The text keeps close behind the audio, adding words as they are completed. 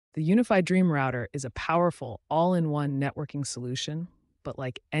The UniFi Dream Router is a powerful, all-in-one networking solution, but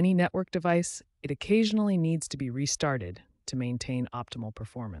like any network device, it occasionally needs to be restarted to maintain optimal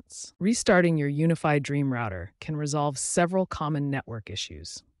performance. Restarting your UniFi Dream Router can resolve several common network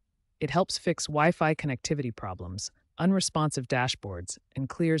issues. It helps fix Wi-Fi connectivity problems, unresponsive dashboards, and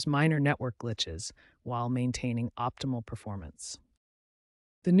clears minor network glitches while maintaining optimal performance.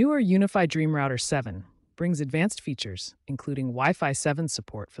 The newer UniFi Dream Router 7 brings advanced features, including Wi-Fi 7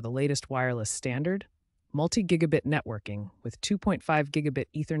 support for the latest wireless standard, multi-gigabit networking with 2.5 gigabit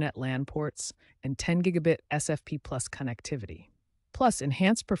Ethernet LAN ports, and 10 gigabit SFP Plus connectivity, plus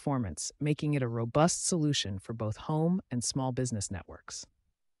enhanced performance, making it a robust solution for both home and small business networks.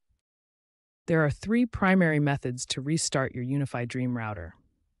 There are three primary methods to restart your UniFi Dream Router.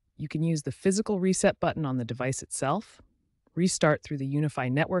 You can use the physical reset button on the device itself, restart through the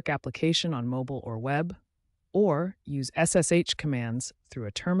UniFi Network application on mobile or web, or use SSH commands through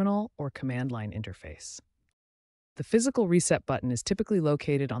a terminal or command line interface. The physical reset button is typically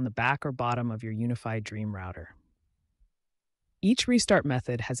located on the back or bottom of your UniFi Dream Router. Each restart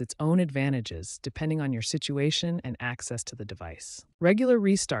method has its own advantages depending on your situation and access to the device. Regular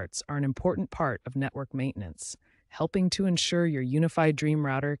restarts are an important part of network maintenance, helping to ensure your UniFi Dream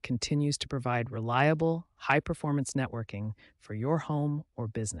Router continues to provide reliable, high-performance networking for your home or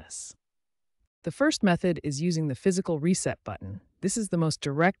business. The first method is using the physical reset button. This is the most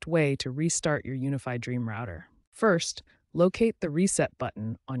direct way to restart your UniFi Dream Router. First, locate the reset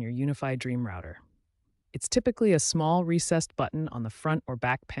button on your UniFi Dream Router. It's typically a small recessed button on the front or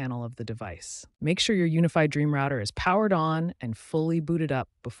back panel of the device. Make sure your UniFi Dream Router is powered on and fully booted up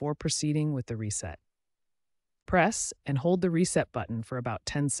before proceeding with the reset. Press and hold the reset button for about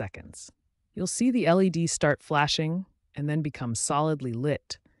 10 seconds. You'll see the LED start flashing and then become solidly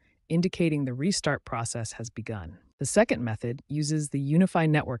lit, indicating the restart process has begun. The second method uses the UniFi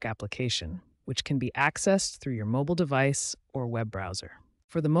Network application, which can be accessed through your mobile device or web browser.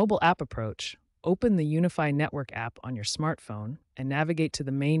 For the mobile app approach, open the UniFi Network app on your smartphone and navigate to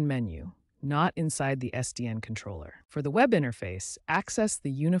the main menu, not inside the SDN controller. For the web interface, access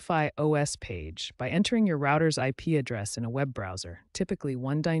the UniFi OS page by entering your router's IP address in a web browser, typically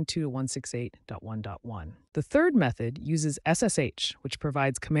 192.168.1.1. The third method uses SSH, which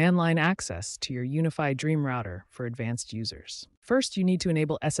provides command line access to your UniFi Dream Router for advanced users. First, you need to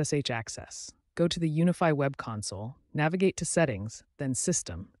enable SSH access. Go to the UniFi web console, navigate to Settings, then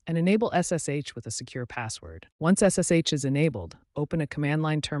System, and enable SSH with a secure password. Once SSH is enabled, open a command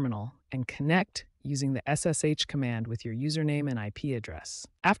line terminal and connect using the SSH command with your username and IP address.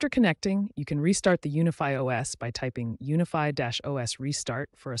 After connecting, you can restart the UniFi OS by typing UniFi-OS restart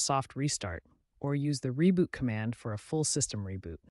for a soft restart, or use the Reboot command for a full system reboot.